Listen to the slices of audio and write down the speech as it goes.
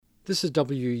This is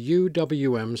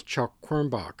WUWM's Chuck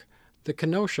Quirmbach. The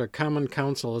Kenosha Common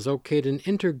Council has okayed an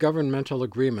intergovernmental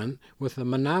agreement with the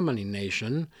Menominee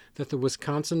Nation that the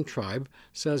Wisconsin tribe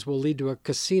says will lead to a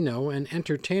casino and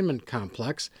entertainment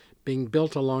complex being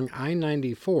built along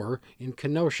I-94 in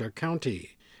Kenosha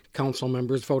County. Council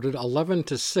members voted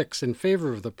 11-6 in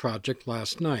favor of the project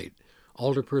last night.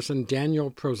 Alderperson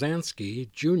Daniel Prozansky,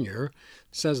 Jr.,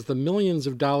 says the millions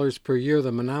of dollars per year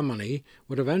the Menominee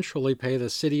would eventually pay the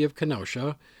city of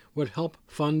Kenosha would help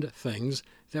fund things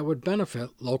that would benefit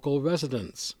local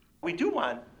residents. We do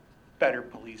want better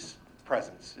police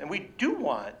presence, and we do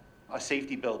want a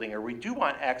safety building, or we do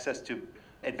want access to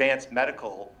advanced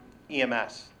medical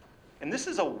EMS. And this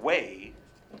is a way,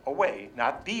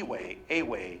 not the way, a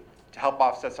way to help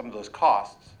offset some of those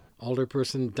costs.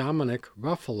 Alderperson Dominic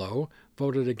Ruffalo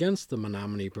voted against the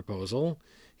Menominee proposal.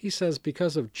 He says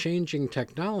because of changing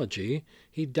technology,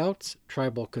 he doubts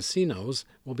tribal casinos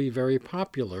will be very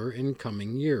popular in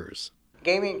coming years.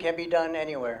 Gaming can be done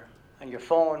anywhere, on your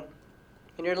phone,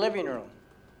 in your living room.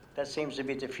 That seems to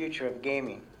be the future of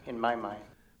gaming, in my mind.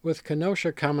 With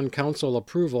Kenosha Common Council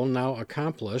approval now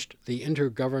accomplished, the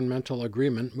intergovernmental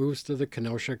agreement moves to the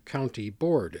Kenosha County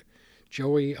Board.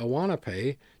 Joey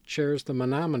Awanape chairs the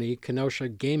Menominee Kenosha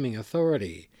Gaming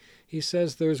Authority. He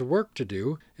says there's work to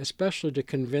do, especially to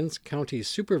convince county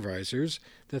supervisors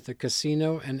that the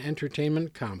casino and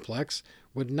entertainment complex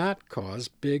would not cause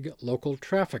big local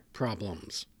traffic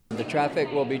problems. The traffic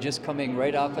will be just coming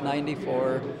right off of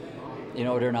 94.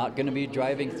 They're not going to be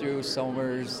driving through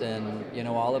Somers and,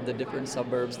 all of the different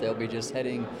suburbs. They'll be just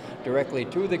heading directly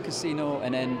to the casino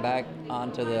and then back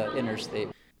onto the interstate.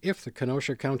 If the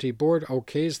Kenosha County Board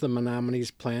okays the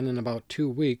Menominee's plan in about 2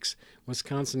 weeks,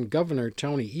 Wisconsin Governor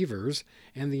Tony Evers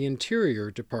and the Interior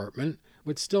Department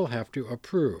would still have to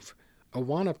approve.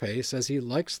 Awanape says he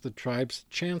likes the tribe's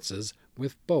chances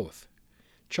with both.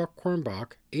 Chuck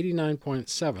Quirmbach,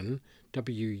 89.7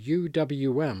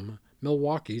 WUWM,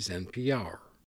 Milwaukee's NPR.